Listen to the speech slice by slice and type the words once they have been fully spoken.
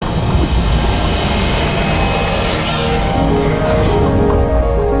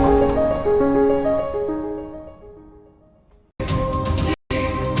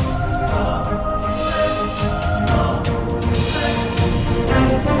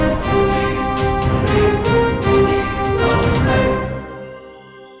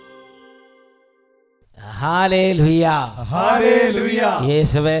Hallelujah hallelujah.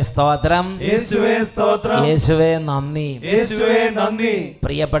 യേശുവേ സ്തോത്രം, യേശുവേ സ്തോത്രം, യേശുവേ നന്ദി, യേശുവേ നന്ദി.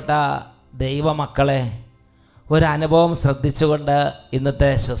 പ്രിയപ്പെട്ട ദൈവമക്കളെ, ഒരു അനുഭവം ശ്രദ്ധിച്ചുകൊണ്ട് ഇന്നത്തെ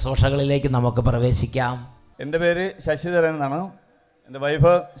ശുശ്രൂഷകളിലേക്ക് നമുക്ക് പ്രവേശിക്കാം. എൻ്റെ പേര് ശശിധരൻ എന്നാണ്. എൻ്റെ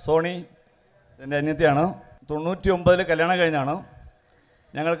വൈഫ് സോണി എൻ്റെ അനിയത്തിയാണ്. 99 കല്യാണം കഴിഞ്ഞാണ്.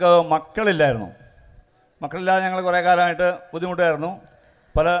 ഞങ്ങൾക്ക് മക്കളില്ലായിരുന്നു. മക്കളില്ലാതെ ഞങ്ങൾ കുറേ കാലമായിട്ട് ബുദ്ധിമുട്ടായിരുന്നു.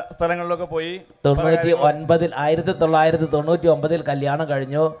 പല സ്ഥലങ്ങളിലൊക്കെ പോയി. 1999 കല്യാണം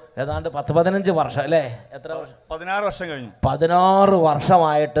കഴിഞ്ഞു. ഏതാണ്ട് 10-15 വർഷം അല്ലേ? എത്ര? 16 വർഷം കഴിഞ്ഞു. 16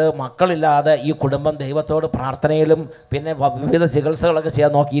 വർഷമായിട്ട് മക്കളില്ലാതെ ഈ കുടുംബം ദൈവത്തോട് പ്രാർത്ഥനയിലും പിന്നെ വിവിധ ചികിത്സകളൊക്കെ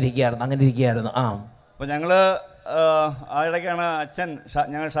ചെയ്യാൻ നോക്കിയിരിക്കുകയായിരുന്നു. അങ്ങനെ ഇരിക്കുകയായിരുന്നു. അപ്പോൾ ഞങ്ങൾ ആ ഇടയ്ക്കാണ് അച്ഛൻ,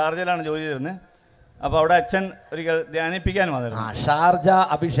 ഞങ്ങൾ ഷാർജയിലാണ് ജോലി ചെയ്തിരുന്നത്. അപ്പോൾ അവിടെ അച്ഛൻ ഒരിക്കൽ ധ്യാനിപ്പിക്കാൻ വന്നിരുന്നു. ഷാർജ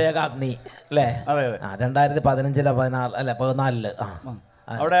അഭിഷേകാഗ്നി അല്ലേ? അതെ അതെ. 2015 14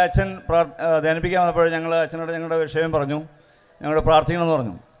 അവിടെ അച്ഛൻ ധ്യാനിപ്പിക്കാൻ വന്നപ്പോൾ ഞങ്ങൾ അച്ഛനോട് ഞങ്ങളുടെ വിഷയം പറഞ്ഞു, ഞങ്ങളോട് പ്രാർത്ഥിക്കണമെന്ന്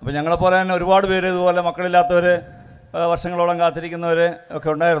പറഞ്ഞു. അപ്പോൾ ഞങ്ങളെപ്പോലെ തന്നെ ഒരുപാട് പേര് ഇതുപോലെ മക്കളില്ലാത്തവർ, വർഷങ്ങളോളം കാത്തിരിക്കുന്നവർ ഒക്കെ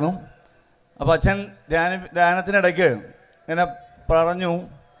ഉണ്ടായിരുന്നു. അപ്പോൾ അച്ഛൻ ധ്യാനത്തിനിടയ്ക്ക് ഇങ്ങനെ പറഞ്ഞു,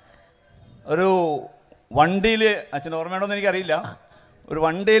 ഒരു വണ്ടിയിൽ, അച്ഛൻ ഓർമ്മയുണ്ടോയെന്ന് എനിക്കറിയില്ല, ഒരു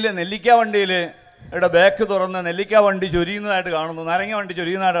വണ്ടിയിൽ, നെല്ലിക്ക വണ്ടിയിൽ ഇവിടെ ബാക്ക് തുറന്ന് നെല്ലിക്ക വണ്ടി ചൊരിയുന്നതായിട്ട് കാണുന്നു, നാരങ്ങ വണ്ടി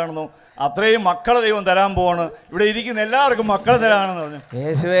ചൊരിയുന്നതായിട്ട് കാണുന്നു. അത്രയും മക്കളെ ദൈവം തരാൻ പോവാണ്, ഇവിടെ ഇരിക്കുന്ന എല്ലാവർക്കും മക്കളെ തരാണെന്ന് പറഞ്ഞു.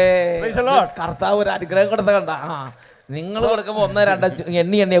 യേശുവേ, കർത്താവ് ഒരു അനുഗ്രഹം കൊടുത്ത കണ്ട. നിങ്ങൾ കൊടുക്കുമ്പോൾ 1-2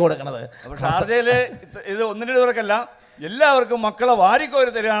 എണ്ണിയാ കൊടുക്കണത്. അപ്പോൾ ഷാർജയില് ഇത് 1-2 പേർക്കല്ല, എല്ലാവർക്കും മക്കളെ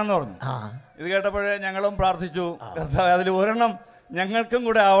വാരിക്കോരി തരികയാണെന്ന് പറഞ്ഞു. ഇത് കേട്ടപ്പോഴേ ഞങ്ങളും പ്രാർത്ഥിച്ചു, കർത്താവ് അതിൽ ഒരെണ്ണം ഞങ്ങൾക്കും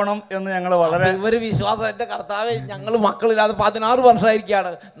കൂടെ ആവണം എന്ന് ഞങ്ങൾ വളരെ ഒരു വിശ്വാസം. എൻ്റെ കർത്താവ്, ഞങ്ങൾ മക്കളില്ലാതെ 16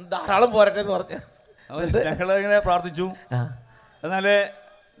 വർഷമായിരിക്കുകയാണ്, ധാരാളം പോരട്ടെ എന്ന് പറഞ്ഞു ഞങ്ങളിങ്ങനെ പ്രാർത്ഥിച്ചു. എന്നാൽ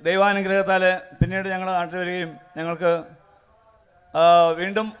ദൈവാനുഗ്രഹത്താൽ പിന്നീട് ഞങ്ങൾ നാട്ടിൽ വരികയും ഞങ്ങൾക്ക്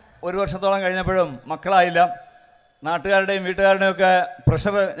വീണ്ടും 1 വർഷത്തോളം കഴിഞ്ഞപ്പോഴും മക്കളായില്ല. നാട്ടുകാരുടെയും വീട്ടുകാരുടെയും ഒക്കെ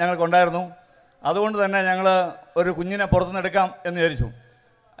പ്രഷർ ഞങ്ങൾക്കുണ്ടായിരുന്നു. അതുകൊണ്ട് തന്നെ ഞങ്ങൾ ഒരു കുഞ്ഞിനെ പുറത്തുനിന്ന് എടുക്കാം എന്ന് വിചാരിച്ചു.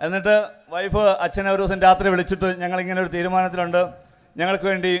 എന്നിട്ട് വൈഫ് അച്ഛനെ ഒരു ദിവസം രാത്രി വിളിച്ചിട്ട് ഞങ്ങളിങ്ങനെ ഒരു തീരുമാനത്തിലുണ്ട്, ഞങ്ങൾക്ക്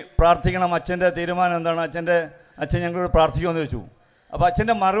വേണ്ടി പ്രാർത്ഥിക്കണം, അച്ഛൻ്റെ തീരുമാനം എന്താണ്, അച്ഛൻ ഞങ്ങളോട് പ്രാർത്ഥിക്കുമെന്ന് ചോദിച്ചു. അപ്പോൾ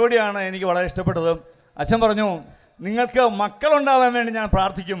അച്ഛൻ്റെ മറുപടിയാണ് എനിക്ക് വളരെ ഇഷ്ടപ്പെട്ടത്. അച്ഛൻ പറഞ്ഞു, നിങ്ങൾക്ക് മക്കളുണ്ടാവാൻ വേണ്ടി ഞാൻ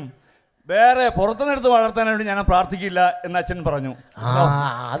പ്രാർത്ഥിക്കും, വേറെ പുറത്തുനിന്നെടുത്ത് വളർത്താൻ വേണ്ടി ഞാൻ പ്രാർത്ഥിക്കില്ല എന്ന് അച്ഛൻ പറഞ്ഞു.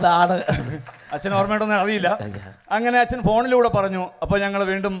 അതാണ് അച്ഛൻ ഓർമ്മയുണ്ടെന്ന് അറിയില്ല. അങ്ങനെ അച്ഛൻ ഫോണിലൂടെ പറഞ്ഞു. അപ്പോൾ ഞങ്ങൾ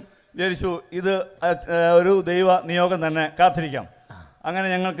വീണ്ടും വിചാരിച്ചു, ഇത് ഒരു ദൈവ നിയോഗം തന്നെ, കാത്തിരിക്കാം. അങ്ങനെ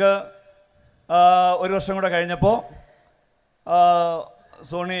ഞങ്ങൾക്ക് 1 വർഷം കൂടെ കഴിഞ്ഞപ്പോൾ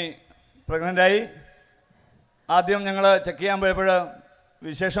സോണി പ്രഗ്നൻ്റായി. ആദ്യം ഞങ്ങൾ ചെക്ക് ചെയ്യാൻ പോയപ്പോൾ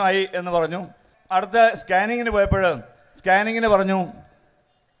വിശേഷമായി എന്ന് പറഞ്ഞു. അടുത്ത സ്കാനിങ്ങിന് പോയപ്പോൾ സ്കാനിങ്ങിന് പറഞ്ഞു,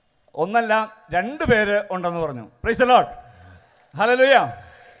 1 അല്ല 2 പേര് ഉണ്ടെന്ന് പറഞ്ഞു. Price the Lord, hallelujah.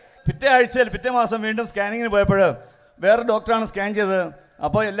 പിറ്റേ മാസം വീണ്ടും സ്കാനിങ്ങിന് പോയപ്പോൾ വേറെ ഡോക്ടറാണ് സ്കാൻ ചെയ്തത്.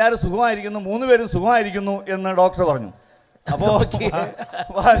 അപ്പോൾ എല്ലാവരും സുഖമായിരിക്കുന്നു, 3 പേരും സുഖമായിരിക്കുന്നു എന്ന് ഡോക്ടർ പറഞ്ഞു. അപ്പോൾ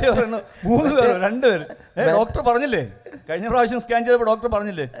ഭാര്യ പറയുന്നു, 3 പേരോ 2 പേര്? ഡോക്ടർ പറഞ്ഞില്ലേ, കഴിഞ്ഞ പ്രാവശ്യം സ്കാൻ ചെയ്തപ്പോൾ ഡോക്ടർ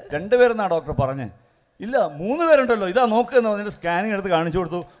പറഞ്ഞില്ലേ 2 പേരെന്നാണ് ഡോക്ടർ പറഞ്ഞത്. ഇല്ല, 3 പേരുണ്ടല്ലോ, ഇതാ നോക്കുക പറഞ്ഞിട്ട് സ്കാനിങ് എടുത്ത് കാണിച്ചു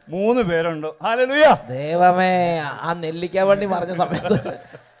കൊടുത്തു, 3 പേരുണ്ട്. ഹല്ലേലൂയ. ദൈവമേ, ആ നെല്ലിക്ക വണ്ടി പറഞ്ഞ സമയത്ത്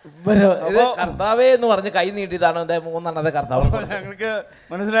കർത്താവേ എന്ന് പറഞ്ഞ് കൈ നീട്ടിയതാണ് 3 കർത്താവ്. ഞങ്ങൾക്ക്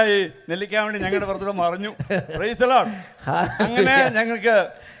മനസ്സിലായി, നെല്ലിക്കാൻ വേണ്ടി ഞങ്ങളുടെ പുറത്തൂടെ മറിഞ്ഞു. Price the Lord. അങ്ങനെ ഞങ്ങൾക്ക്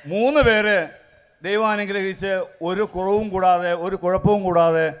 3 പേര് ദൈവം അനുഗ്രഹിച്ച് ഒരു കുറവും കൂടാതെ, ഒരു കുഴപ്പവും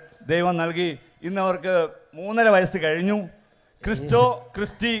കൂടാതെ ദൈവം നൽകി. ഇന്നവർക്ക് 3.5 വയസ്സ് കഴിഞ്ഞു. ക്രിസ്റ്റോ,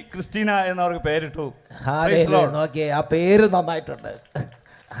 ക്രിസ്റ്റി, ക്രിസ്റ്റീന എന്നവർക്ക് പേരിട്ടു. നോക്കിയേ, ആ പേര് നന്നായിട്ടുണ്ട്.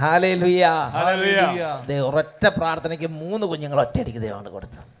 ഹല്ലേലൂയ. ഒരൊറ്റ പ്രാർത്ഥനയ്ക്ക് 3 കുഞ്ഞുങ്ങൾ ഒറ്റയടിക്ക് ദൈവമാണ്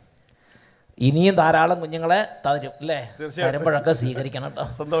കൊടുത്തു. ഇനിയും ധാരാളം കുഞ്ഞുങ്ങളെ തരും അല്ലേ? വരുമ്പോഴൊക്കെ സ്വീകരിക്കണം കേട്ടോ.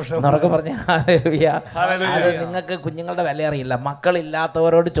 സന്തോഷം. എന്നൊക്കെ പറഞ്ഞ ഹല്ലേലൂയ. അത് നിങ്ങൾക്ക് കുഞ്ഞുങ്ങളുടെ വില അറിയില്ല.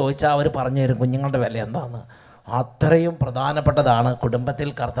 മക്കളില്ലാത്തവരോട് ചോദിച്ചാൽ അവർ പറഞ്ഞു തരും കുഞ്ഞുങ്ങളുടെ വില എന്താന്ന്. അത്രയും പ്രധാനപ്പെട്ടതാണ് കുടുംബത്തിൽ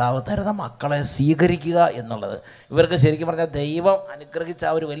കർത്താവ് തരുന്ന മക്കളെ സ്വീകരിക്കുക എന്നുള്ളത്. ഇവർക്ക് ശരിക്കും പറഞ്ഞാൽ ദൈവം അനുഗ്രഹിച്ച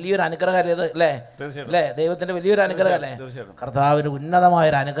ഒരു വലിയൊരു അനുഗ്രഹമല്ലേ ഇത്, അല്ലേ? അല്ലേ? ദൈവത്തിൻ്റെ വലിയൊരു അനുഗ്രഹമല്ലേ? കർത്താവിന്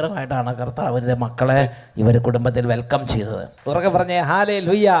ഉന്നതമായൊരു അനുഗ്രഹമായിട്ടാണ് കർത്താവിൻ്റെ മക്കളെ ഇവർ കുടുംബത്തിൽ വെൽക്കം ചെയ്തത്. ഉറക്കെ പറഞ്ഞേ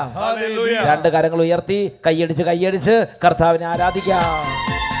ഹല്ലേലൂയ. 2 കരങ്ങൾ ഉയർത്തി കൈയടിച്ച് കർത്താവിനെ ആരാധിക്കാം.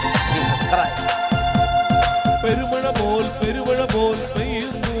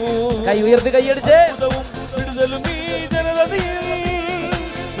 കൈ ഉയർത്തി കൈയടിച്ച്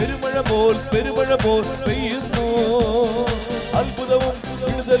പെരുമഴ പോൽ പെയ്യുന്നു, അത്ഭുതവും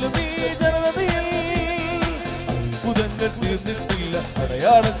വിടുതലും ഈ ജനതയിൽ. അത്ഭുതങ്ങൾ തീർന്നിട്ടില്ല,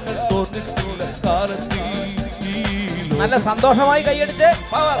 അടയാളങ്ങൾ തോന്നിട്ടില്ല കാലത്തിൽ. നല്ല സന്തോഷമായി കൈയടിച്ച്.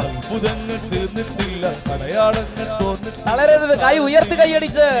 അത്ഭുതങ്ങൾ തീർന്നിട്ടില്ല, അടയാളങ്ങൾ തോന്നിട്ടില്ല. തളരരുത്, കൈ ഉയർത്തി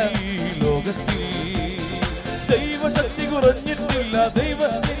കൈയടിച്ച്. ഈ ലോകത്തിൽ ദൈവശക്തി കുറഞ്ഞിട്ടില്ല,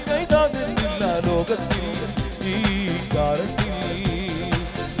 ദൈവത്തിൻ കൈതാന്നിട്ടില്ല ലോകത്തിൽ ഈ കാലത്തിൽ.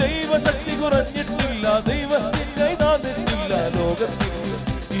 ദൈവശക്തി കുറഞ്ഞിട്ടില്ല, ദൈവത്തിൻ കൈതാന്നിട്ടില്ല ലോകത്തിൽ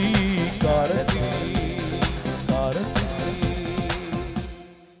ഈ കാലത്തിൽ.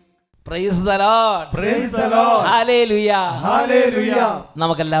 Price the Lord, praise the Lord, hallelujah, hallelujah.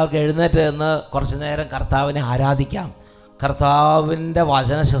 നമുക്കെല്ലാവർക്കും എഴുന്നേറ്റ് നിന്ന് കുറച്ചു നേരം കർത്താവിനെ ആരാധിക്കാം. കർത്താവിൻ്റെ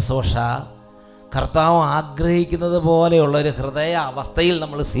വചന ശുശ്രൂഷ കർത്താവ് ആഗ്രഹിക്കുന്നത് പോലെയുള്ളൊരു ഹൃദയ അവസ്ഥയിൽ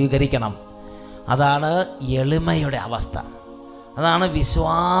നമ്മൾ സ്വീകരിക്കണം. അതാണ് എളിമയുടെ അവസ്ഥ. അതാണ്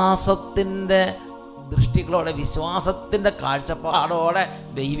വിശ്വാസത്തിൻ്റെ ദൃഷ്ടികളോടെ, വിശ്വാസത്തിൻ്റെ കാഴ്ചപ്പാടോടെ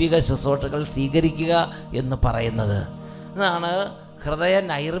ദൈവിക ശുശ്രൂഷകൾ സ്വീകരിക്കുക എന്ന് പറയുന്നത്. അതാണ് ഹൃദയ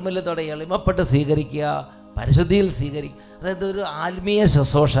നൈർമല്യത്തോടെ എളിമപ്പെട്ട് സ്വീകരിക്കുക, പരിശുദ്ധിയിൽ സ്വീകരിക്കുക. അതായത് ഒരു ആത്മീയ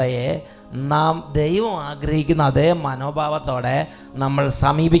ശുശ്രൂഷയെ നാം ദൈവം ആഗ്രഹിക്കുന്ന അതേ മനോഭാവത്തോടെ നമ്മൾ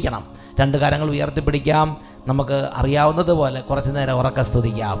സമീപിക്കണം. രണ്ട് കരങ്ങൾ ഉയർത്തിപ്പിടിക്കാം. നമുക്ക് അറിയാവുന്നതുപോലെ കുറച്ചു നേരം ഉറക്കെ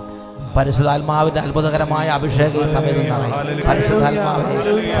സ്തുതിക്കാം. പരിശുദ്ധാത്മാവിൻ്റെ അത്ഭുതകരമായ അഭിഷേകം ഈ സമയത്ത് നിറയും. പരിശുദ്ധാത്മാവേ,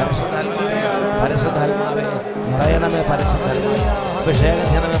 പരിശുദ്ധാത്മാവേ, പരിശുദ്ധാത്മാവേ നിറയണമേ, പരിശുദ്ധാത്മാവേ അഭിഷേകം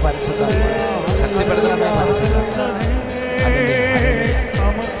ചെയ്യണമേ, പരിശുദ്ധാത്മാവേ ശക്തിപ്പെടുത്തണമേ, പരിശുദ്ധാത്മാവേ,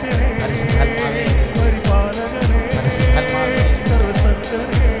 പരിശുദ്ധാത്മാവേ, പരിശുദ്ധാത്മാവേ.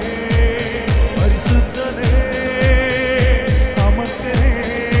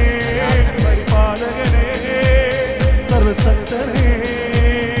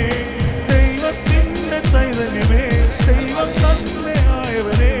 ദൈവത്തിന്റെ ചൈതന്യമേ, ദൈവം തന്നെ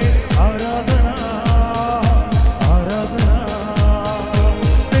ആയവനെ ആരാധന, ആരാധന.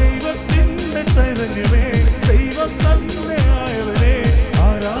 ദൈവത്തിന്റെ ചൈതന്യമേ, ദൈവം തന്നെ ആയവനെ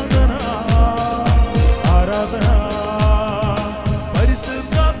ആരാധന, ആരാധന.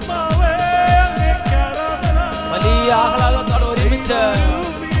 പരിശുദ്ധാത്മാവേ അങ്ങേക്ക് ആരാധന, വലിയ ആഹ്ലാദത്തോടെ ഒരുമിച്ച്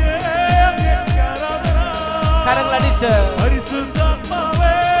കരങ്ങളടിച്ച്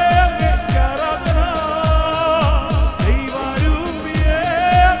പരിശുദ്ധാത്മാവേ അങ്ങേക്ക് ആരാധന, ദൈവാരൂപിയേ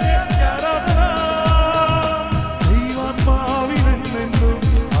അങ്ങേക്ക് ആരാധന, ദൈവാത്മാവിനെന്നും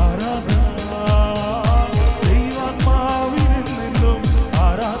ആരാധന, ദൈവാത്മാവിനെന്നും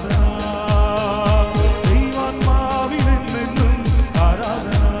ആരാധന, ദൈവാത്മാവിനെന്നും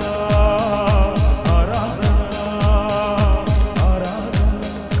ആരാധന, ആരാധന, ആരാധന.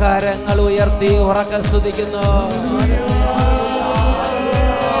 കരങ്ങൾ ഉയർത്തി ഉറക്കെ സ്തുതിക്കുന്നു.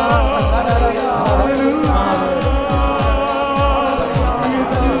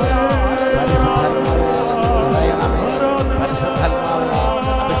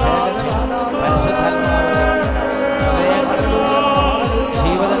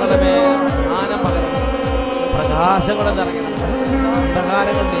 ജീവിതങ്ങളുടെ മേൽ ജ്ഞാനം പകരണം, പ്രകാശങ്ങളും നിറയണം,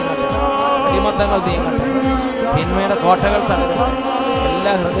 അന്ധകാരങ്ങൾ നീങ്ങട്ടെ, അടിമത്തങ്ങൾ നീങ്ങട്ടെ, തിന്മയുടെ കോട്ടകൾ തകരട്ടെ,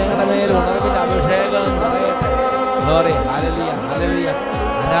 എല്ലാ ഹൃദയങ്ങളുടെ മേലും ഉണർവിന്റെ അഭിഷേകം നിറയട്ടെ. Glory, hallelujah, hallelujah.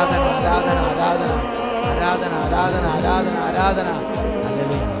 ആരാധന, ആരാധന, ആരാധന, ആരാധന, ആരാധന, ആരാധന, ആരാധന.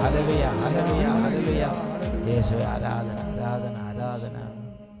 Hallelujah, hallelujah, hallelujah, hallelujah. യേശുവേ ആരാധന, ആരാധന, ആരാധന.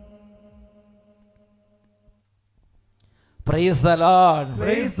 Praise the Lord,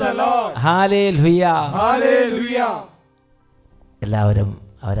 praise the Lord, hallelujah, hallelujah. എല്ലാവരും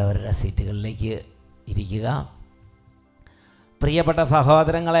അവരവരുടെ സീറ്റുകളിലേക്ക് ഇരിക്കുക. പ്രിയപ്പെട്ട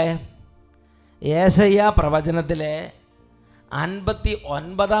സഹോദരങ്ങളെ, യേശയ്യാ പ്രവചനത്തിലെ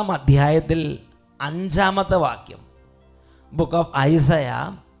 59-ാം അധ്യായത്തിൽ 5-ാമത്തെ വാക്യം, book of Isaiah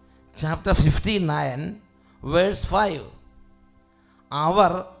chapter 59 verse 5,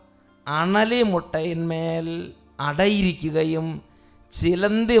 അവർ അണലിമുട്ടയിന്മേൽ അടയിരിക്കുകയും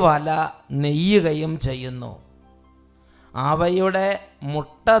ചിലന്തി വല നെയ്യുകയും ചെയ്യുന്നു, അവയുടെ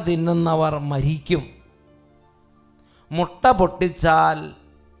മുട്ട തിന്നുന്നവർ മരിക്കും, മുട്ട പൊട്ടിച്ചാൽ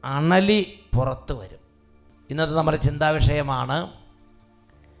അണലി പുറത്തു വരും. ഇന്നത്തെ നമ്മുടെ ചിന്താവിഷയമാണ്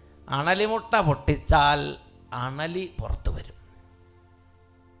അണലിമുട്ട പൊട്ടിച്ചാൽ അണലി പുറത്തു വരും.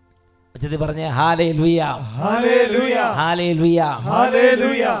 ഉച്ചത്തിൽ പറഞ്ഞേ ഹല്ലേലൂയ, ഹല്ലേലൂയ, ഹല്ലേലൂയ,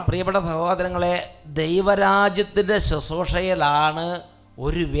 ഹല്ലേലൂയ. പ്രിയപ്പെട്ട സഹോദരങ്ങളെ, ദൈവരാജ്യത്തിൻ്റെ ശുശ്രൂഷയിലാണ്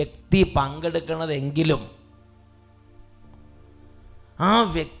ഒരു വ്യക്തി പങ്കെടുക്കുന്നതെങ്കിലും ആ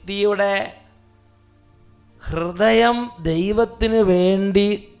വ്യക്തിയുടെ ഹൃദയം ദൈവത്തിന് വേണ്ടി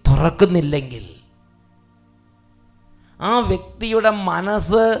തുറക്കുന്നില്ലെങ്കിൽ, ആ വ്യക്തിയുടെ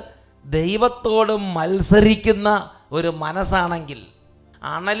മനസ്സ് ദൈവത്തോട് മത്സരിക്കുന്ന ഒരു മനസ്സാണെങ്കിൽ,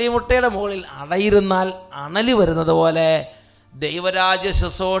 അണലിമുട്ടയുടെ മുകളിൽ അടയിരുന്നാൽ അണലി വരുന്നത് പോലെ ദൈവരാജ്യ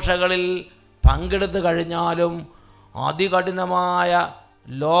ശുശ്രൂഷകളിൽ പങ്കെടുത്തു കഴിഞ്ഞാലും അതികഠിനമായ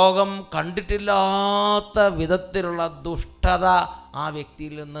ലോകം കണ്ടിട്ടില്ലാത്ത വിധത്തിലുള്ള ദുഷ്ടത ആ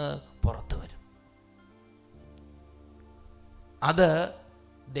വ്യക്തിയിൽ നിന്ന് പുറത്തു വരും. അത്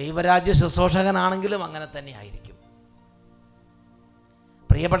ദൈവരാജ്യ ശുശ്രൂഷകനാണെങ്കിലും അങ്ങനെ തന്നെ ആയിരിക്കും.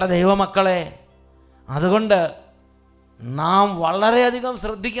 പ്രിയപ്പെട്ട ദൈവമക്കളെ, അതുകൊണ്ട് നാം വളരെയധികം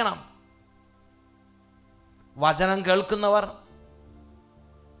ശ്രദ്ധിക്കണം. വചനം കേൾക്കുന്നവർ,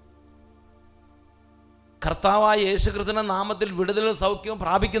 കർത്താവായ യേശുക്രിസ്തുവിന്റെ നാമത്തിൽ വിടുതലും സൗഖ്യവും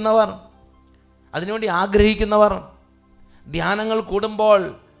പ്രാപിക്കുന്നവർ, അതിനുവേണ്ടി ആഗ്രഹിക്കുന്നവർ, ധ്യാനങ്ങൾ കൂടുമ്പോൾ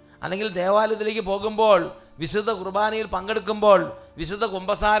അല്ലെങ്കിൽ ദേവാലയത്തിലേക്ക് പോകുമ്പോൾ, വിശുദ്ധ കുർബാനയിൽ പങ്കെടുക്കുമ്പോൾ, വിശുദ്ധ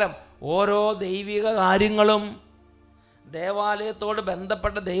കുമ്പസാരം, ഓരോ ദൈവിക കാര്യങ്ങളും, ദേവാലയത്തോട്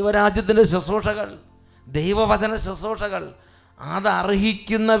ബന്ധപ്പെട്ട ദൈവരാജ്യത്തിൻ്റെ ശുശ്രൂഷകൾ, ദൈവവചന ശുശ്രൂഷകൾ,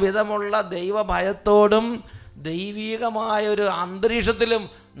 അതർഹിക്കുന്ന വിധമുള്ള ദൈവഭയത്തോടും ദൈവികമായ ഒരു അന്തരീക്ഷത്തിലും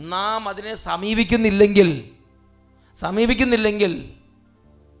നാം അതിനെ സമീപിക്കുന്നില്ലെങ്കിൽ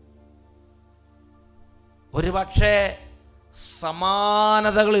ഒരുപക്ഷെ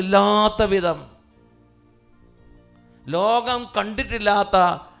സമാനതകളില്ലാത്ത വിധം, ലോകം കണ്ടിട്ടില്ലാത്ത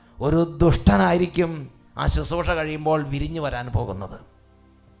ഒരു ദുഷ്ടനായിരിക്കും ആ ശുശ്രൂഷ കഴിയുമ്പോൾ വിരിഞ്ഞു വരാൻ പോകുന്നത്.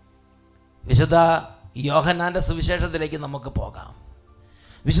 വിശുദ്ധ യോഹന്നാൻ്റെ സുവിശേഷത്തിലേക്ക് നമുക്ക് പോകാം.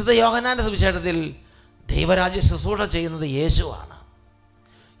 വിശുദ്ധ യോഹന്നാൻ്റെ സുവിശേഷത്തിൽ ദൈവരാജ്യ ശുശ്രൂഷ ചെയ്യുന്നത് യേശുവാണ്.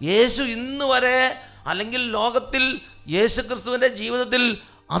 യേശു ഇന്ന് വരെ, അല്ലെങ്കിൽ ലോകത്തിൽ യേശുക്രിസ്തുവിൻ്റെ ജീവിതത്തിൽ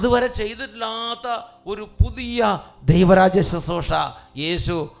അതുവരെ ചെയ്തിട്ടില്ലാത്ത ഒരു പുതിയ ദൈവരാജ്യ ശുശ്രൂഷ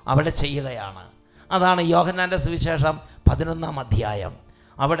യേശു അവിടെ ചെയ്യുകയാണ്. അതാണ് യോഹന്നാൻ്റെ സുവിശേഷം 11-ാം അധ്യായം.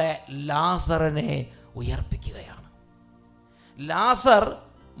 അവിടെ ലാസറിനെ ഉയർപ്പിക്കുകയാണ്. ലാസർ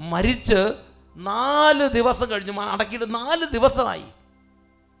മരിച്ച് 4 ദിവസം കഴിഞ്ഞു, അടക്കിയിട്ട് 4 ദിവസമായി.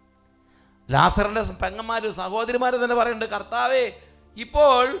 ലാസറിൻ്റെ പെങ്ങന്മാർ, സഹോദരിമാർ തന്നെ പറയുന്നുണ്ട്, കർത്താവേ,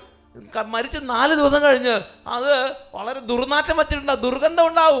 ഇപ്പോൾ മരിച്ച് 4 ദിവസം കഴിഞ്ഞ് അത് വളരെ ദുർനാറ്റം വച്ചിട്ടുണ്ട്, ദുർഗന്ധം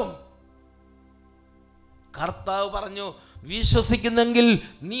ഉണ്ടാവും. കർത്താവ് പറഞ്ഞു, വിശ്വസിക്കുന്നെങ്കിൽ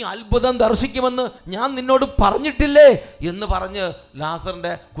നീ അത്ഭുതം ദർശിക്കുമെന്ന് ഞാൻ നിന്നോട് പറഞ്ഞിട്ടില്ലേ എന്ന് പറഞ്ഞ്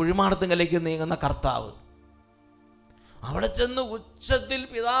ലാസറിൻ്റെ കുഴിമാടത്തിങ്കലേക്ക് നീങ്ങുന്ന കർത്താവ് അവിടെ ചെന്ന് ഉച്ചത്തിൽ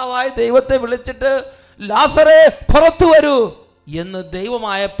പിതാവായ ദൈവത്തെ വിളിച്ചിട്ട്, ലാസറേ പുറത്തു വരൂ എന്ന്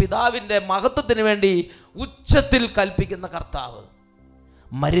ദൈവമായ പിതാവിൻ്റെ മഹത്വത്തിന് വേണ്ടി ഉച്ചത്തിൽ കൽപ്പിക്കുന്ന കർത്താവ്.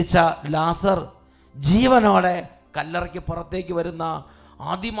 മരിച്ച ലാസർ ജീവനോടെ കല്ലറയ്ക്ക് പുറത്തേക്ക് വരുന്ന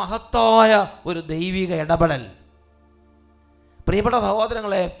അതിമഹത്തായ ഒരു ദൈവിക ഇടപെടൽ. പ്രിയപ്പെട്ട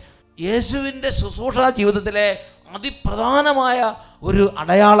സഹോദരങ്ങളെ, യേശുവിൻ്റെ ശുശ്രൂഷ ജീവിതത്തിലെ അതിപ്രധാനമായ ഒരു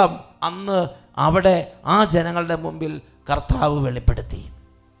അടയാളം അന്ന് അവിടെ ആ ജനങ്ങളുടെ മുമ്പിൽ കർത്താവ് വെളിപ്പെടുത്തി.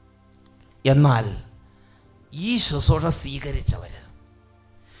 എന്നാൽ ഈ ശുശ്രൂഷ സ്വീകരിച്ചവർ,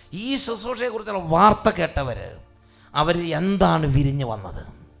 ഈ ശുശ്രൂഷയെക്കുറിച്ചുള്ള വാർത്ത കേട്ടവർ, അവർ എന്താണ് വിരിഞ്ഞു വന്നത്?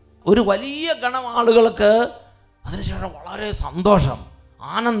 ഒരു വലിയ ഗണം ആളുകൾക്ക് അതിനുശേഷം വളരെ സന്തോഷം,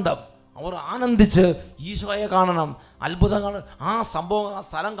 ആനന്ദം. അവർ ആനന്ദിച്ച് ഈശോയെ കാണണം, അത്ഭുതങ്ങൾ, ആ സംഭവം, ആ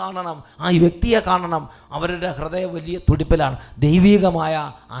സ്ഥലം കാണണം, ആ വ്യക്തിയെ കാണണം. അവരുടെ ഹൃദയം വലിയ തുടിപ്പിലാണ്, ദൈവികമായ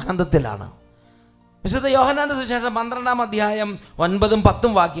ആനന്ദത്തിലാണ്. വിശുദ്ധ യോഹന്നാൻ്റെ സുവിശേഷം 12-ാം അധ്യായം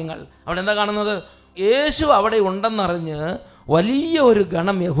 9-10 വാക്യങ്ങൾ. അവിടെ എന്താ കാണുന്നത്? യേശു അവിടെ ഉണ്ടെന്നറിഞ്ഞ് വലിയ ഒരു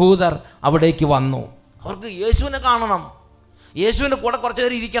ഗണം യഹൂദർ അവിടേക്ക് വന്നു. അവർക്ക് യേശുവിനെ കാണണം, യേശുവിൻ്റെ കൂടെ കുറച്ച്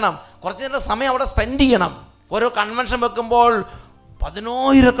നേരം ഇരിക്കണം, കുറച്ച് നേരം സമയം അവിടെ സ്പെൻഡ് ചെയ്യണം. ഓരോ കൺവെൻഷൻ വെക്കുമ്പോൾ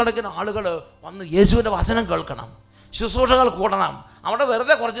 10,000-കണക്കിന് ആളുകൾ വന്ന് യേശുവിൻ്റെ വചനം കേൾക്കണം, ശുശ്രൂഷകൾ കൂടണം, അവിടെ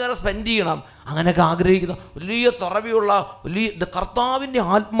വെറുതെ കുറച്ച് നേരം സ്പെൻഡ് ചെയ്യണം. അങ്ങനെയൊക്കെ ആഗ്രഹിക്കുന്ന വലിയ തുറവിയുള്ള വലിയ കർത്താവിൻ്റെ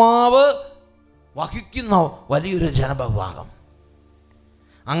ആത്മാവ് വഹിക്കുന്ന വലിയൊരു ജനവിഭാഗം.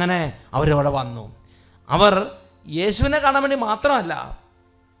 അങ്ങനെ അവരവിടെ വന്നു. അവർ യേശുവിനെ കാണാൻ വേണ്ടി മാത്രമല്ല,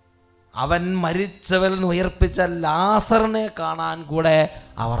 അവൻ മരിച്ചവരിൽ നിന്ന് ഉയർപ്പിച്ച ലാസറിനെ കാണാൻ കൂടെ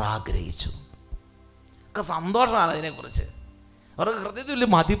അവർ ആഗ്രഹിച്ചു. ഒക്കെ സന്തോഷമാണ് അതിനെക്കുറിച്ച്, അവർക്ക് ഹൃദയത്തിൽ വലിയ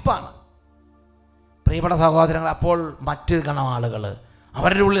മതിപ്പാണ്. പ്രിയപ്പെട്ട സഹോദരങ്ങൾ, അപ്പോൾ മറ്റൊരു ഗണം ആളുകൾ,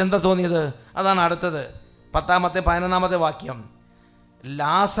 അവരുടെ ഉള്ളിൽ എന്താ തോന്നിയത്? അതാണ് അടുത്തത് 10-11 വാക്യം.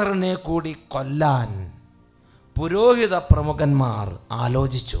 ലാസറിനെ കൂടി കൊല്ലാൻ പുരോഹിത പ്രമുഖന്മാർ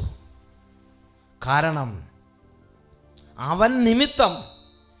ആലോചിച്ചു. കാരണം അവൻ നിമിത്തം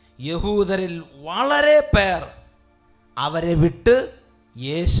യഹൂദരിൽ വളരെ പേർ അവരെ വിട്ട്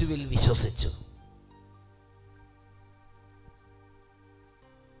യേശുവിൽ വിശ്വസിച്ചു.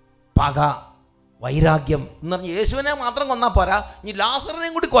 പക, വൈരാഗ്യം എന്ന് പറഞ്ഞാൽ യേശുവിനെ മാത്രം കൊന്നാൽ പോരാ, ഇനി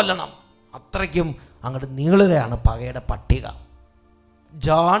ലാസറിനെയും കൂടി കൊല്ലണം. അത്രയ്ക്കും അങ്ങോട്ട് നീളുകയാണ് പകയുടെ പട്ടിക.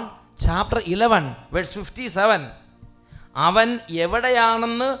 John chapter 11:57. അവൻ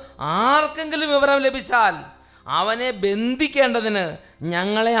എവിടെയാണെന്ന് ആർക്കെങ്കിലും വിവരം ലഭിച്ചാൽ അവനെ ബന്ധിക്കേണ്ടതിന്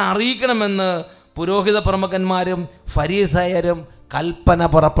ഞങ്ങളെ അറിയിക്കണമെന്ന് പുരോഹിത പ്രമുഖന്മാരും ഫരീസയരും കൽപ്പന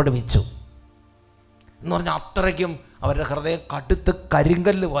പുറപ്പെടുവിച്ചു. എന്ന് പറഞ്ഞാൽ അത്രയ്ക്കും അവരുടെ ഹൃദയം കടുത്ത്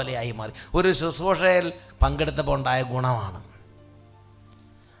കരിങ്കല്ല് പോലെയായി മാറി. ഒരു ശുശ്രൂഷയിൽ പങ്കെടുത്തപ്പോൾ ഉണ്ടായ ഗുണമാണ്.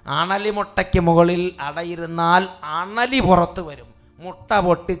 അണലി മുട്ടയ്ക്ക് മുകളിൽ അടയിരുന്നാൽ അണലി പുറത്തു വരും, മുട്ട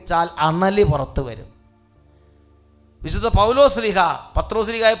പൊട്ടിച്ചാൽ അണലി പുറത്തു വരും. വിശുദ്ധ പൗലോസ്ലീഹ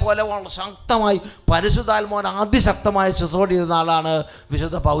പത്രോസ്ലീഹയെ പോലെ വളരെ ശക്തമായി പരിശുദ്ധാത്മാവിനെ അതിശക്തമായി ശുശ്രൂഷ ചെയ്യുന്ന ആളാണ്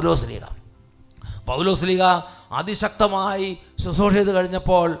വിശുദ്ധ പൗലോസ്ലീഹ. പൗലോസ്ലീഹ അതിശക്തമായി ശുശ്രൂഷ ചെയ്ത്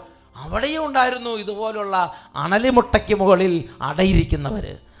കഴിഞ്ഞപ്പോൾ അവിടെയും ഉണ്ടായിരുന്നു ഇതുപോലുള്ള അണലിമുട്ടയ്ക്ക് മുകളിൽ അടയിരിക്കുന്നവർ.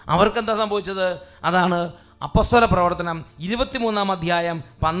 അവർക്കെന്താ സംഭവിച്ചത്? അതാണ് അപ്പോസ്തല പ്രവർത്തനം 23-ാം അധ്യായം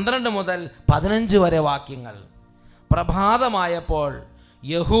 12 മുതൽ 15 വരെ വാക്യങ്ങൾ. പ്രഭാതമായപ്പോൾ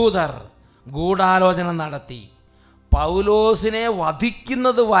യഹൂദർ ഗൂഢാലോചന നടത്തി. പൗലോസിനെ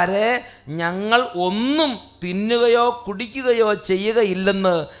വധിക്കുന്നത് വരെ ഞങ്ങൾ ഒന്നും തിന്നുകയോ കുടിക്കുകയോ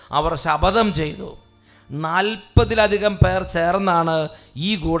ചെയ്യുകയില്ലെന്ന് അവർ ശപഥം ചെയ്തു. 40-ലധികം പേർ ചേർന്നാണ് ഈ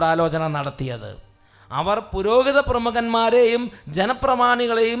ഗൂഢാലോചന നടത്തിയത്. അവർ പുരോഹിത പ്രമുഖന്മാരെയും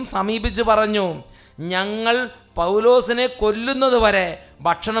ജനപ്രമാണികളെയും സമീപിച്ച് പറഞ്ഞു, ഞങ്ങൾ പൗലോസിനെ കൊല്ലുന്നത് വരെ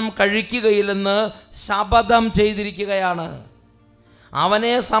ഭക്ഷണം കഴിക്കുകയില്ലെന്ന് ശപഥം ചെയ്തിരിക്കുകയാണ്.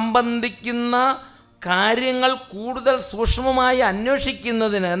 അവനെ സംബന്ധിക്കുന്ന കാര്യങ്ങൾ കൂടുതൽ സൂക്ഷ്മമായി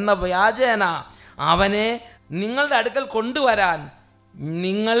അന്വേഷിക്കുന്നതിന് എന്ന വ്യാജേന അവനെ നിങ്ങളുടെ അടുക്കൽ കൊണ്ടുവരാൻ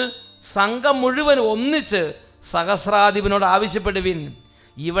നിങ്ങൾ സംഘം മുഴുവൻ ഒന്നിച്ച് സഹസ്രാധിപനോട് ആവശ്യപ്പെടുവിൻ.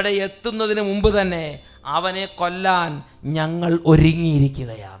 ഇവിടെ എത്തുന്നതിന് മുമ്പ് തന്നെ അവനെ കൊല്ലാൻ ഞങ്ങൾ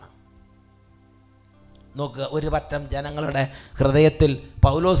ഒരുങ്ങിയിരിക്കുകയാണ്. നോക്കുക, ഒരു പറ്റം ജനങ്ങളുടെ ഹൃദയത്തിൽ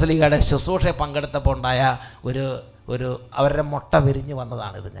പൗലോസ്ലീഹയുടെ ശുശ്രൂഷ പങ്കെടുത്തപ്പോൾ ഉണ്ടായ ഒരു അവരുടെ മുട്ട വിരിഞ്ഞു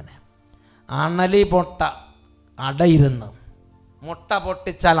വന്നതാണ് ഇതിങ്ങനെ. അണലി മുട്ട അടയിരുന്ന് മുട്ട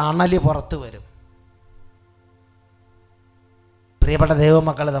പൊട്ടിച്ചാൽ അണലി പുറത്തു വരും. പ്രിയപ്പെട്ട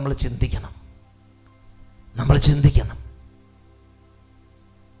ദൈവമക്കളെ, നമ്മൾ ചിന്തിക്കണം.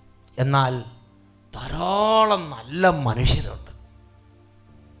 എന്നാൽ ധാരാളം നല്ല മനുഷ്യരുണ്ട്.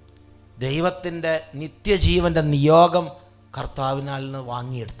 ദൈവത്തിൻ്റെ നിത്യജീവൻ്റെ നിയോഗം കർത്താവിനാൽ നിന്ന്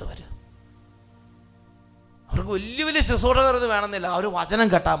വാങ്ങിയെടുത്തവർ. അവർക്ക് വലിയ വലിയ ശുശ്രൂഷകരത് വേണമെന്നില്ല. അവർ വചനം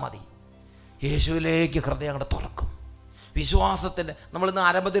കേട്ടാൽ മതി, യേശുവിലേക്ക് ഹൃദയം അങ്ങോട്ട് തുറക്കും. വിശ്വാസത്തിൻ്റെ നമ്മളിന്ന്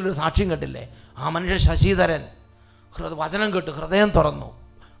ആരംഭത്തിൽ ഒരു സാക്ഷ്യം കേട്ടില്ലേ? ആ മനുഷ്യൻ ശശിധരൻ വചനം കേട്ട് ഹൃദയം തുറന്നു.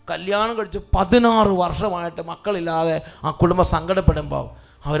 കല്യാണം കഴിച്ച് 16 വർഷമായിട്ട് മക്കളില്ലാതെ ആ കുടുംബം സങ്കടപ്പെടുമ്പോൾ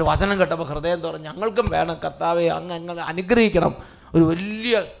അവർ വചനം കേട്ടപ്പോൾ ഹൃദയം തുറന്ന്, ഞങ്ങൾക്കും വേണം കർത്താവെ, അങ്ങനെ അനുഗ്രഹിക്കണം. ഒരു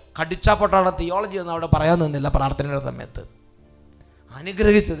വലിയ കടിച്ചാപ്പൊട്ടാണ് തിയോളജി എന്ന് അവിടെ പറയാൻ നിന്നില്ല. പ്രാർത്ഥനയുടെ സമയത്ത്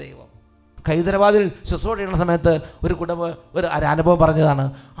അനുഗ്രഹിച്ച ദൈവം. ഹൈദരാബാദിൽ ശുശ്രൂഷ ചെയ്യുന്ന സമയത്ത് ഒരു അനുഭവം പറഞ്ഞതാണ്.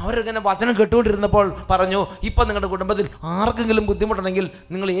 അവരിങ്ങനെ വചനം കേട്ടുകൊണ്ടിരുന്നപ്പോൾ പറഞ്ഞു, ഇപ്പം നിങ്ങളുടെ കുടുംബത്തിൽ ആർക്കെങ്കിലും ബുദ്ധിമുട്ടുണ്ടെങ്കിൽ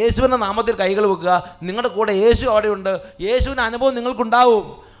നിങ്ങൾ യേശുവിൻ്റെ നാമത്തിൽ കൈകൾ വെക്കുക. നിങ്ങളുടെ കൂടെ യേശു അവിടെയുണ്ട്. യേശുവിൻ്റെ അനുഭവം നിങ്ങൾക്കുണ്ടാവും.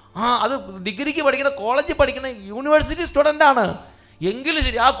 അത് ഡിഗ്രിക്ക് പഠിക്കുന്ന, കോളേജിൽ പഠിക്കുന്ന, യൂണിവേഴ്സിറ്റി സ്റ്റുഡൻ്റാണ്. എങ്കിലും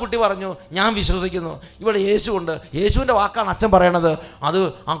ശരി, ആ കുട്ടി പറഞ്ഞു, ഞാൻ വിശ്വസിക്കുന്നു ഇവിടെ യേശുവുണ്ട്. യേശുവിൻ്റെ വാക്കാണ് അച്ഛൻ പറയണത്. അത്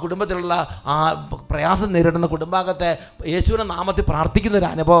ആ കുടുംബത്തിലുള്ള ആ പ്രയാസം നേരിടുന്ന കുടുംബാംഗത്തെ യേശുവിൻ്റെ നാമത്തിൽ പ്രാർത്ഥിക്കുന്നൊരു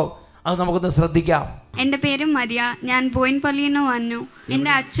അനുഭവം. അത് നമുക്കൊന്ന് ശ്രദ്ധിക്കാം. എൻ്റെ പേര് മരിയ. ഞാൻ ബോയിൻപള്ളിയിൽ നിന്ന് വന്നു.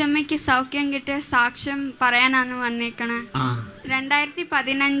 എൻ്റെ അച്ഛമ്മയ്ക്ക് സൗഖ്യം കിട്ടിയ സാക്ഷ്യം പറയാനാണ് വന്നേക്കണേ.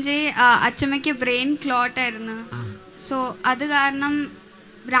 2015 അച്ഛമ്മയ്ക്ക് ബ്രെയിൻ ക്ലോട്ട് ആയിരുന്നു. സോ അത് കാരണം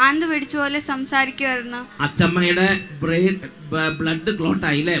ഭ്രാന്ത് പിടിച്ച പോലെ സംസാരിക്കുമായിരുന്നു. അച്ഛമ്മയുടെ ബ്ലഡ് ക്ലോട്ട്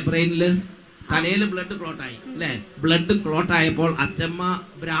ആയി അല്ലേ? ബ്രെയിനില്, തലയിൽ ബ്ലഡ് ക്ലോട്ട് ആയി അല്ലേ? ബ്ലഡ് ക്ലോട്ട് ആയപ്പോൾ അച്ഛമ്മ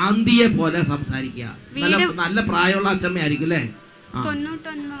ഭ്രാന്തിയെ പോലെ സംസാരിക്കുക. നല്ല പ്രായമുള്ള അച്ഛമ്മയായിരിക്കും അല്ലേ?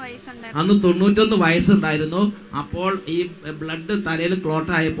 91 വയസ്സുണ്ടായിരുന്നു. അന്ന് 91 വയസ്സുണ്ടായിരുന്നു. അപ്പോൾ ഈ ബ്ലഡ് തലയിൽ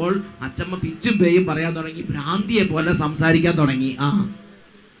ക്ലോട്ട് ആയപ്പോൾ അച്ഛമ്മ പിച്ചും പേയും പറയാൻ തുടങ്ങി, ഭ്രാന്തിയെ പോലെ സംസാരിക്കാൻ തുടങ്ങി.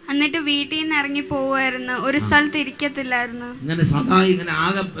 എന്നിട്ട് വീട്ടിൽ നിന്ന് ഇറങ്ങി പോവായിരുന്നു, ഒരു സ്ഥലത്ത് ഇരിക്കത്തില്ലായിരുന്നു. ഇങ്ങനെ സദാ ഇങ്ങനെ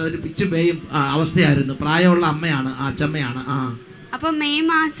ആകെ ഒരു പിച്ചും പേയും അവസ്ഥയായിരുന്നു. പ്രായമുള്ള അമ്മയാണ്, അച്ഛമ്മയാണ്. അപ്പൊ മെയ്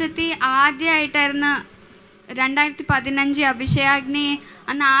മാസത്തിൽ ആദ്യമായിട്ടായിരുന്നു 2015 അഭിഷേകാഗ്നി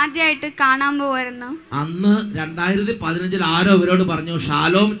അന്ന് ആദ്യമായിട്ട് കാണാൻ പോവായിരുന്നു. അന്ന് 2015 ആരോ ഇവരോട് പറഞ്ഞു,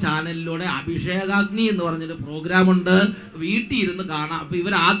 ഷാലോം ചാനലിലൂടെ അഭിഷേകാഗ്നി എന്ന് പറഞ്ഞൊരു പ്രോഗ്രാം ഉണ്ട്, വീട്ടിൽ ഇരുന്ന് കാണാം. അപ്പൊ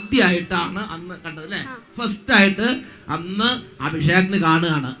ഇവർ ആദ്യമായിട്ടാണ് അന്ന് കണ്ടത് അല്ലേ? ഫസ്റ്റ് ആയിട്ട് അന്ന് അഭിഷേകാഗ്നി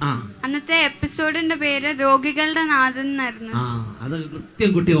കാണുകയാണ്. അന്നത്തെ എപ്പിസോഡിന്റെ പേര് രോഗികളുടെ നാഥൻ എന്നായിരുന്നു. അത്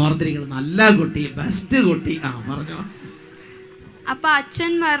കൃത്യം കുട്ടി ഓർത്തിരിക്കണം. നല്ല കുട്ടി, ബെസ്റ്റ് കുട്ടി. പറഞ്ഞോ. അപ്പൊ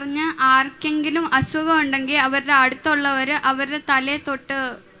അച്ഛൻ പറഞ്ഞ് ആർക്കെങ്കിലും അസുഖം ഉണ്ടെങ്കിൽ അവരുടെ അടുത്തുള്ളവര് അവരുടെ തലയെ തൊട്ട്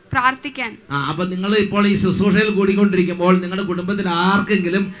പ്രാർത്ഥിക്കാൻ. അപ്പൊ നിങ്ങൾ ഇപ്പോൾ ഈ ശുശ്രൂഷയിൽ കൂടിക്കൊണ്ടിരിക്കുമ്പോൾ നിങ്ങളുടെ കുടുംബത്തിൽ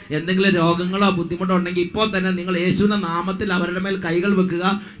ആർക്കെങ്കിലും എന്തെങ്കിലും രോഗങ്ങളോ ബുദ്ധിമുട്ടോ ഉണ്ടെങ്കിൽ ഇപ്പോൾ തന്നെ നിങ്ങൾ യേശുവിന്റെ നാമത്തിൽ അവരുടെ മേൽ കൈകൾ വെക്കുക.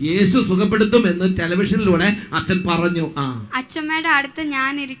 യേശു സുഖപ്പെടുത്തും എന്ന് ടെലിവിഷനിലൂടെ അച്ഛൻ പറഞ്ഞു. അച്ഛമ്മയുടെ അടുത്ത്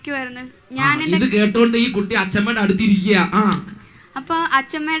ഞാൻ ഇരിക്കുവായിരുന്നു. ഇത് കേട്ടോണ്ട് ഈ കുട്ടി അച്ഛമ്മയുടെ അടുത്തിരിക്കുക. അപ്പൊ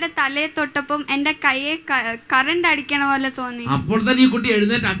അച്ഛമ്മയുടെ തലയെ തൊട്ടപ്പം എൻ്റെ കയ്യെ കറണ്ട് അടിക്കണ പോലെ തോന്നി. അപ്പോൾ തന്നെ ഈ കുട്ടി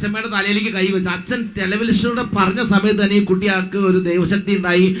എഴുന്നേറ്റ് അച്ഛമ്മയുടെ തലയിലേക്ക് കൈ വെച്ചു. അച്ഛൻ ടെലിവിഷനിലൂടെ പറഞ്ഞ സമയത്ത് തന്നെ ഈ കുട്ടിയാൾക്ക് ഒരു ദൈവശക്തി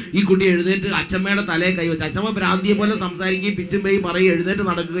ഉണ്ടായി. ഈ കുട്ടി എഴുന്നേറ്റ് അച്ഛമ്മയുടെ തലയെ കൈ വെച്ചു. അച്ഛമ്മ ഭ്രാന്തിയെ പോലെ സംസാരിക്കുകയും പിച്ചും പേയും പറയും, എഴുന്നേറ്റ്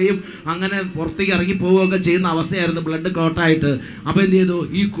നടക്കുകയും അങ്ങനെ പുറത്തേക്ക് ഇറങ്ങി പോവുകയൊക്കെ ചെയ്യുന്ന അവസ്ഥയായിരുന്നു, ബ്ലഡ് ക്ലോട്ടായിട്ട്. അപ്പൊ എന്ത് ചെയ്തു?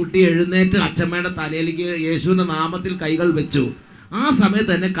 ഈ കുട്ടി എഴുന്നേറ്റ് അച്ഛമ്മയുടെ തലയിലേക്ക് യേശുവിന്റെ നാമത്തിൽ കൈകൾ വെച്ചു. ആ സമയത്ത്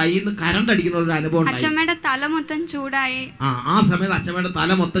തന്നെ കയ്യിൽ നിന്ന് കറണ്ട് അടിക്കുന്ന ഒരു അനുഭവം അച്ഛമ്മയുടെ തല മൊത്തം ചൂടായി. ആ സമയത്ത് അച്ഛമ്മയുടെ തല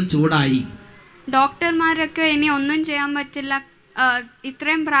മൊത്തം ചൂടായി. ഡോക്ടർമാരൊക്കെ ഇനി ഒന്നും ചെയ്യാൻ പറ്റില്ല,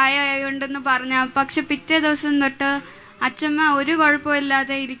 ഇത്രയും പ്രായമായുണ്ടെന്ന് പറഞ്ഞ. പക്ഷെ പിറ്റേ ദിവസം തൊട്ട് അച്ഛമ്മ ഒരു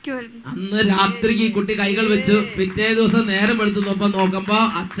കുഴപ്പമില്ലാതെ ഇരിക്കുമായിരുന്നു. അന്ന് രാത്രിക്ക് ഈ കുട്ടി കൈകൾ വെച്ചു. പിറ്റേ ദിവസം നേരം വെളുത്ത് നോക്കുമ്പോ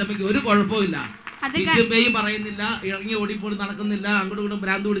അച്ഛമ്മയ്ക്ക് ഒരു കുഴപ്പമില്ല. പറയുന്നില്ല, ഇറങ്ങി ഓടിപ്പോയി നടക്കുന്നില്ല, അങ്ങോട്ടും ഇങ്ങോട്ടും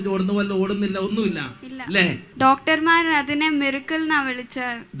ഭ്രാന്ത് പിടിച്ച് ഓടുന്ന പോലെ ഓടുന്നില്ല, ഒന്നുമില്ല. അല്ലേ? ഡോക്ടർമാർ അതിനെ മിറക്കിൾ എന്നാ വിളിച്ച.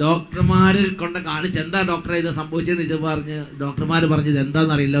 ഡോക്ടർമാര് കൊണ്ട് കാണിച്ച് എന്താ ഡോക്ടറെ ഇത് സംഭവിച്ചതെന്ന് ഇത് പറഞ്ഞ് ഡോക്ടർമാർ പറഞ്ഞത്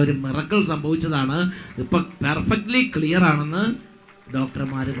എന്താണെന്നറിയില്ല, ഒരു മിറക്കിൾ സംഭവിച്ചതാണ്, ഇപ്പൊ പെർഫെക്റ്റ്ലി ക്ലിയർ ആണെന്ന്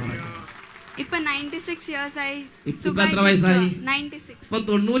ഡോക്ടർമാര് പറഞ്ഞു. ഇപ്പൊ 96 years ആയി. ഇപ്പൊ എത്ര വയസ്സായി? 96. ഇപ്പൊ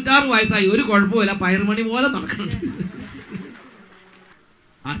 96 വയസ്സായി. ഒരു കുഴപ്പമില്ല, പയർമണി പോലെ നടക്കുന്നുണ്ട്.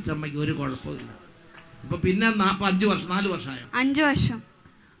 ആ അച്ഛമ്മയ്ക്ക് ഒരു കുഴപ്പമില്ല. ഇപ്പൊ പിന്നെ 5 വർഷം 4 വർഷമായോ? 5 വർഷം.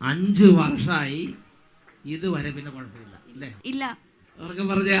 5 വർഷമായി. ഇതുവരെ പിന്നെ കുഴപ്പമില്ല അല്ലേ? ഇല്ല. അവർക്ക്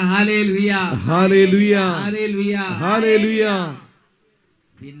പറഞ്ഞേ ഹല്ലേലൂയ, ഹല്ലേലൂയ, ഹല്ലേലൂയ, ഹല്ലേലൂയ.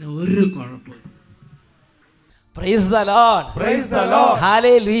 പിന്നെ ഒരു കുഴപ്പമില്ല. Praise the Lord, praise the Lord,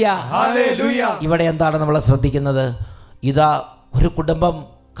 hallelujah, hallelujah. ഇവിടെ എന്താണ് നമ്മൾ ശ്രദ്ധിക്കുന്നത്? ഇതാ ഒരു കുടുംബം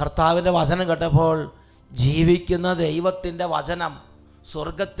കർത്താവിൻ്റെ വചനം കേട്ടപ്പോൾ ജീവിക്കുന്ന ദൈവത്തിൻ്റെ വചനം,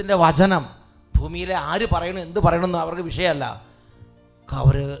 സ്വർഗത്തിൻ്റെ വചനം ഭൂമിയിലെ ആര് പറയണം എന്ത് പറയണമെന്ന് അവർക്ക് വിഷയമല്ല.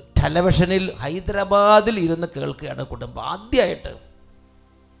 അവർ ടെലിവിഷനിൽ ഹൈദരാബാദിൽ ഇരുന്ന് കേൾക്കുകയാണ് കുടുംബം. ആദ്യമായിട്ട്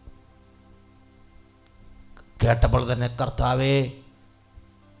കേട്ടപ്പോൾ തന്നെ കർത്താവേ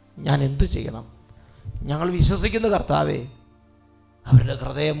ഞാൻ എന്തു ചെയ്യണം, ഞങ്ങൾ വിശ്വസിക്കുന്ന കർത്താവേ. അവരുടെ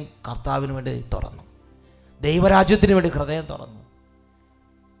ഹൃദയം കർത്താവിന് വേണ്ടി തുറന്നു, ദൈവരാജ്യത്തിന് വേണ്ടി ഹൃദയം തുറന്നു.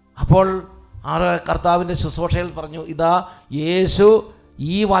 അപ്പോൾ ആ കർത്താവിൻ്റെ ശുശ്രൂഷയിൽ പറഞ്ഞു, ഇതാ യേശു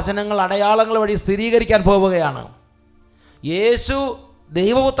ഈ വചനങ്ങൾ അടയാളങ്ങൾ വഴി സ്ഥിരീകരിക്കാൻ പോവുകയാണ്. യേശു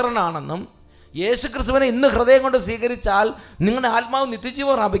ദൈവപുത്രനാണെന്നും യേശു ക്രിസ്തുവിനെ ഇന്ന് ഹൃദയം കൊണ്ട് സ്വീകരിച്ചാൽ നിങ്ങളുടെ ആത്മാവ്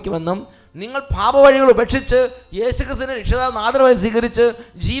നിത്യജീവൻ പ്രാപിക്കുമെന്നും നിങ്ങൾ പാപവഴികൾ ഉപേക്ഷിച്ച് യേശു ക്രിസ്തുവിനെ രക്ഷിതാവ് ആദരവായി സ്വീകരിച്ച്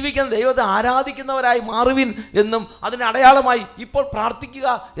ജീവിക്കുന്ന ദൈവത്തെ ആരാധിക്കുന്നവരായി മാറുവിൻ എന്നും അതിന് അടയാളമായി ഇപ്പോൾ പ്രാർത്ഥിക്കുക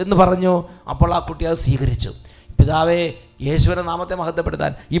എന്ന് പറഞ്ഞു. അപ്പോൾ ആ കുട്ടി അത് സ്വീകരിച്ചു. പിതാവേ യേശുവിൻ്റെ നാമത്തെ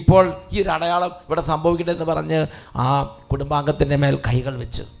മഹത്വപ്പെടുത്താൻ ഇപ്പോൾ ഈ ഒരു അടയാളം ഇവിടെ സംഭവിക്കട്ടെ എന്ന് പറഞ്ഞ് ആ കുടുംബാംഗത്തിൻ്റെ മേൽ കൈകൾ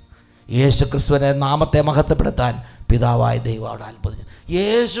വെച്ച് യേശു ക്രിസ്തുവിനെ നാമത്തെ മഹത്വപ്പെടുത്താൻ പിതാവായ ദൈവം അവിടെ അത്ഭുതം.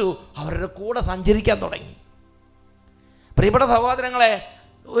 യേശു അവരുടെ കൂടെ സഞ്ചരിക്കാൻ തുടങ്ങി. പ്രിയപ്പെട്ട സഹോദരങ്ങളെ,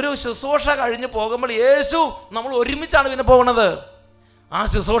 ഒരു ശുശ്രൂഷ കഴിഞ്ഞ് പോകുമ്പോൾ യേശു നമ്മൾ ഒരുമിച്ചാണ് പിന്നെ പോകുന്നത്. ആ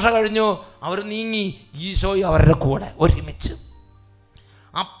ശുശ്രൂഷ കഴിഞ്ഞു അവർ നീങ്ങി, ഈശോയും അവരുടെ കൂടെ ഒരുമിച്ച്.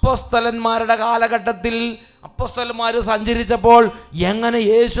 അപ്പോസ്തലന്മാരുടെ കാലഘട്ടത്തിൽ അപ്പോസ്തലന്മാർ സഞ്ചരിച്ചപ്പോൾ എങ്ങനെ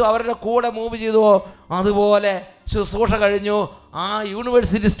യേശു അവരുടെ കൂടെ മൂവ് ചെയ്തുവോ അതുപോലെ ശുശ്രൂഷ കഴിഞ്ഞു ആ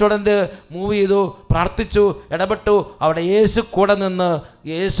യൂണിവേഴ്സിറ്റി സ്റ്റുഡൻറ്റ് മൂവ് ചെയ്തു, പ്രാർത്ഥിച്ചു, ഇടപെട്ടു. അവിടെ യേശു കൂടെ നിന്ന്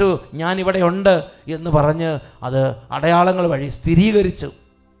യേശു ഞാനിവിടെ ഉണ്ട് എന്ന് പറഞ്ഞ് അത് അടയാളങ്ങൾ വഴി സ്ഥിരീകരിച്ചു.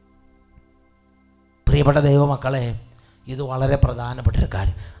 പ്രിയപ്പെട്ട ദൈവമക്കളെ, ഇത് വളരെ പ്രധാനപ്പെട്ടൊരു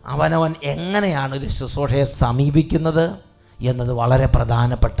കാര്യം. അവനവൻ എങ്ങനെയാണ് ഒരു ശുശ്രൂഷയെ സമീപിക്കുന്നത് എന്നത് വളരെ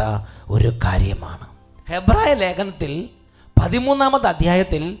പ്രധാനപ്പെട്ട ഒരു കാര്യമാണ്. ഹെബ്രായ ലേഖനത്തിൽ 13-ാമത്തെ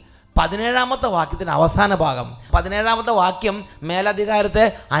അധ്യായത്തിൽ 17-ാമത്തെ വാക്യത്തിൻ്റെ അവസാന ഭാഗം, 17-ാമത്തെ വാക്യം മേലധികാരത്തെ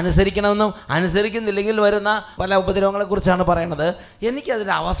അനുസരിക്കണമെന്നും അനുസരിക്കുന്നില്ലെങ്കിൽ വരുന്ന പല ഉപദ്രവങ്ങളെക്കുറിച്ചാണ് പറയുന്നത്.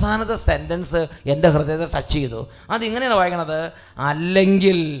 എനിക്കതിൻ്റെ അവസാനത്തെ സെൻറ്റൻസ് എൻ്റെ ഹൃദയത്തെ ടച്ച് ചെയ്തു. അതിങ്ങനെയാണ് വായിക്കണത്,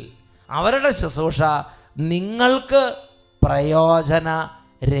 അല്ലെങ്കിൽ അവരുടെ ശുശ്രൂഷ നിങ്ങൾക്ക്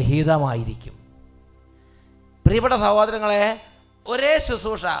പ്രയോജനരഹിതമായിരിക്കും. പ്രിയപ്പെട്ട സഹോദരങ്ങളെ, ഒരേ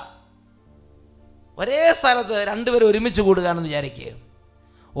ശുശ്രൂഷ ഒരേ സ്ഥലത്ത് രണ്ടുപേരും ഒരുമിച്ച് കൂടുകയാണെന്ന് വിചാരിക്കുക.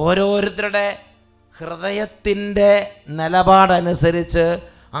 ഓരോരുത്തരുടെ ഹൃദയത്തിൻ്റെ നിലപാടനുസരിച്ച്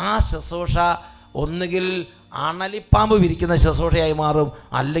ആ ശുശ്രൂഷ ഒന്നുകിൽ അണലിപ്പാമ്പ് വിരിക്കുന്ന ശുശ്രൂഷയായി മാറും,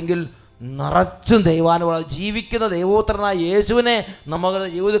 അല്ലെങ്കിൽ നിറച്ചും ദൈവാനുഭവം ജീവിക്കുന്ന ദൈവപുത്രനായ യേശുവിനെ നമുക്ക്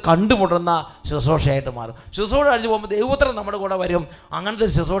ജീവിതത്തിൽ കണ്ടുമുട്ടുന്ന ശുശ്രൂഷയായിട്ട് മാറും. ശുശ്രൂഷ കഴിച്ച് പോകുമ്പോൾ ദൈവപുത്രൻ നമ്മുടെ കൂടെ വരും, അങ്ങനത്തെ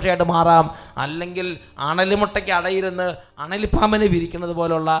ഒരു ശുശ്രൂഷയായിട്ട് മാറാം. അല്ലെങ്കിൽ അണലിമുട്ടയ്ക്ക് അടയിരുന്ന് അണലിപ്പാമ്പിനെ വിരിക്കുന്നത്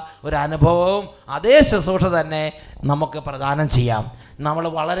പോലുള്ള ഒരു അനുഭവവും അതേ ശുശ്രൂഷ തന്നെ നമുക്ക് പ്രദാനം ചെയ്യാം. നമ്മൾ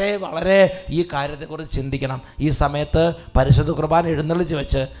വളരെ വളരെ ഈ കാര്യത്തെക്കുറിച്ച് ചിന്തിക്കണം. ഈ സമയത്ത് പരിശുദ്ധ കുർബാന എഴുന്നള്ളിച്ച്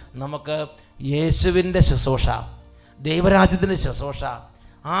വെച്ച് നമുക്ക് യേശുവിൻ്റെ ശുശ്രൂഷ, ദൈവരാജ്യത്തിൻ്റെ ശുശ്രൂഷ,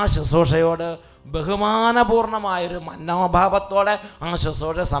 ആ ശുശ്രൂഷയോട് ബഹുമാനപൂർണമായൊരു മനോഭാവത്തോടെ ആ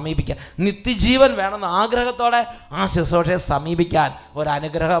ശുശ്രൂഷയെ സമീപിക്കാൻ, നിത്യജീവൻ വേണമെന്ന ആഗ്രഹത്തോടെ ആ ശുശ്രൂഷയെ സമീപിക്കാൻ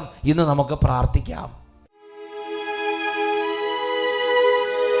ഒരനുഗ്രഹം ഇന്ന് നമുക്ക് പ്രാർത്ഥിക്കാം.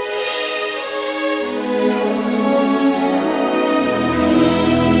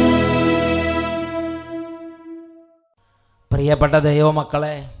 പ്രിയപ്പെട്ട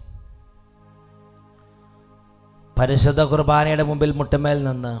ദൈവമക്കളെ, പരിശുദ്ധ കുർബാനയുടെ മുമ്പിൽ മുട്ടുമേൽ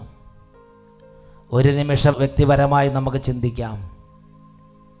നിന്ന് ഒരു നിമിഷം വ്യക്തിപരമായി നമുക്ക് ചിന്തിക്കാം.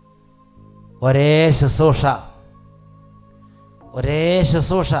 ഒരേ ശുശ്രൂഷ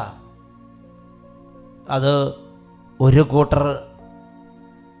അത് ഒരു കൂട്ടർ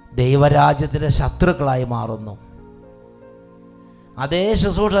ദൈവരാജ്യത്തിൻ്റെ ശത്രുക്കളായി മാറുന്നു. അതേ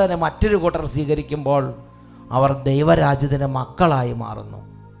ശുശ്രൂഷ തന്നെ മറ്റൊരു കൂട്ടർ സ്വീകരിക്കുമ്പോൾ അവർ ദൈവരാജ്യത്തിൻ്റെ മക്കളായി മാറുന്നു.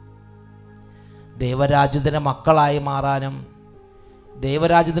 ദൈവരാജ്യത്തിൻ്റെ മക്കളായി മാറാനും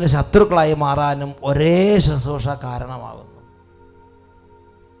ദൈവരാജ്യത്തിൻ്റെ ശത്രുക്കളായി മാറാനും ഒരേ ശുശ്രൂഷ കാരണമാകുന്നു.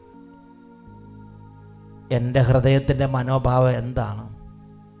 എൻ്റെ ഹൃദയത്തിൻ്റെ മനോഭാവം എന്താണ്?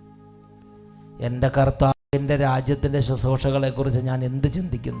 എൻ്റെ കർത്താവിൻ്റെ രാജ്യത്തിൻ്റെ ശുശ്രൂഷകളെക്കുറിച്ച് ഞാൻ എന്ത്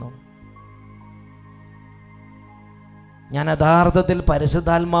ചിന്തിക്കുന്നു? ഞാൻ യഥാർത്ഥത്തിൽ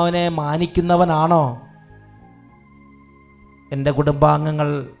പരിശുദ്ധാത്മാവിനെ മാനിക്കുന്നവനാണോ? എൻ്റെ കുടുംബാംഗങ്ങൾ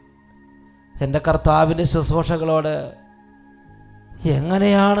എൻ്റെ കർത്താവിൻ്റെ ശുശ്രൂഷകളോട്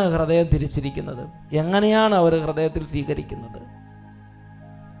എങ്ങനെയാണ് ഹൃദയം തിരിച്ചിരിക്കുന്നത്? എങ്ങനെയാണ് അവർ ഹൃദയത്തിൽ സ്വീകരിക്കുന്നത്?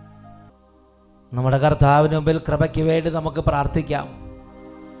 നമ്മുടെ കർത്താവിന് മുമ്പിൽ കൃപയ്ക്ക് വേണ്ടി നമുക്ക് പ്രാർത്ഥിക്കാം.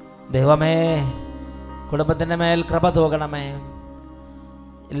 ദൈവമേ, കുടുംബത്തിൻ്റെ മേൽ കൃപ തൂകണമേ.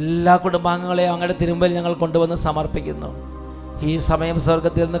 എല്ലാ കുടുംബാംഗങ്ങളെയും അങ്ങയുടെ തിരുമുമ്പിൽ ഞങ്ങൾ കൊണ്ടുവന്ന് സമർപ്പിക്കുന്നു. ഈ സമയം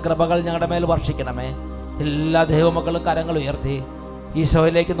സ്വർഗത്തിൽ നിന്ന് കൃപകൾ ഞങ്ങളുടെ മേൽ വർഷിക്കണമേ. എല്ലാ ദൈവമക്കളും കരങ്ങൾ ഉയർത്തി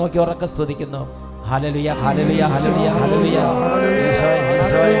ഈശോയിലേക്ക് നോക്കി ഉറക്കെ സ്തുതിക്കുന്നു. Hallelujah, hallelujah, hallelujah, hallelujah. ഈശോയെ,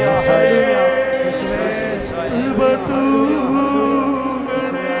 ഈശോയെ, ഈശോയെ.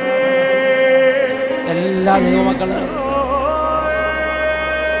 എല്ലാ ദൈവമക്കളും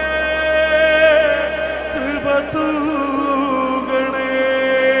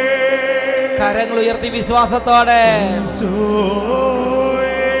കരങ്ങൾ ഉയർത്തി വിശ്വാസത്തോടെ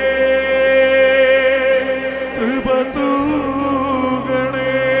കൃപ